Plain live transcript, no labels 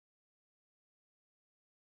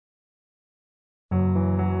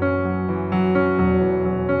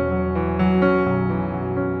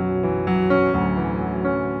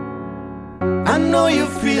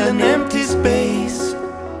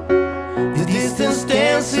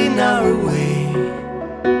dancing our way.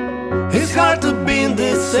 It's hard to be in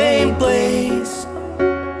the same place.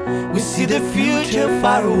 We see the future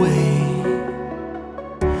far away.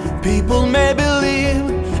 People may believe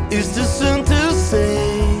it's too soon to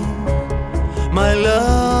say my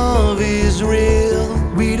love is real.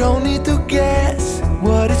 We don't need to guess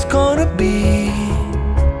what it's gonna be.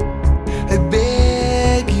 I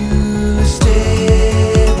beg you,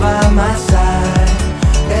 stay by my side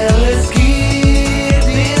and let's keep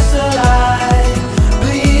this alive.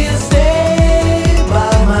 Please stay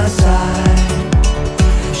by my side,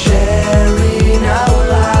 sharing our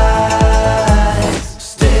lives.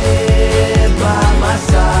 Stay by my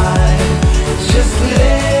side, just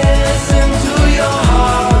listen to your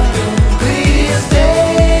heart. Please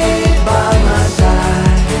stay by my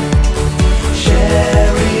side,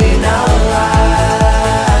 sharing our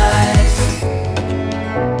lives.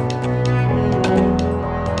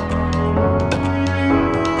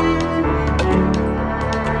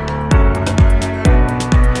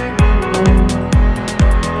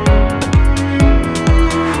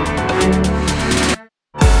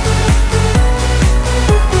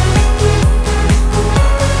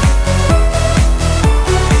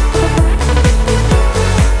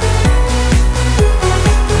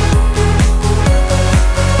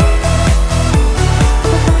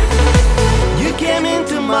 You came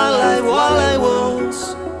into my life while I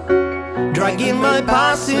was dragging my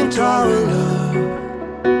past into our love.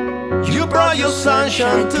 You brought your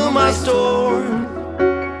sunshine to my storm,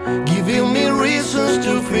 giving me reasons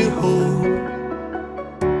to feel hope.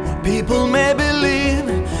 People may believe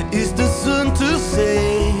it's too soon to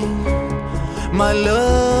say my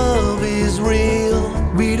love is real.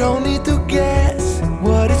 We don't need to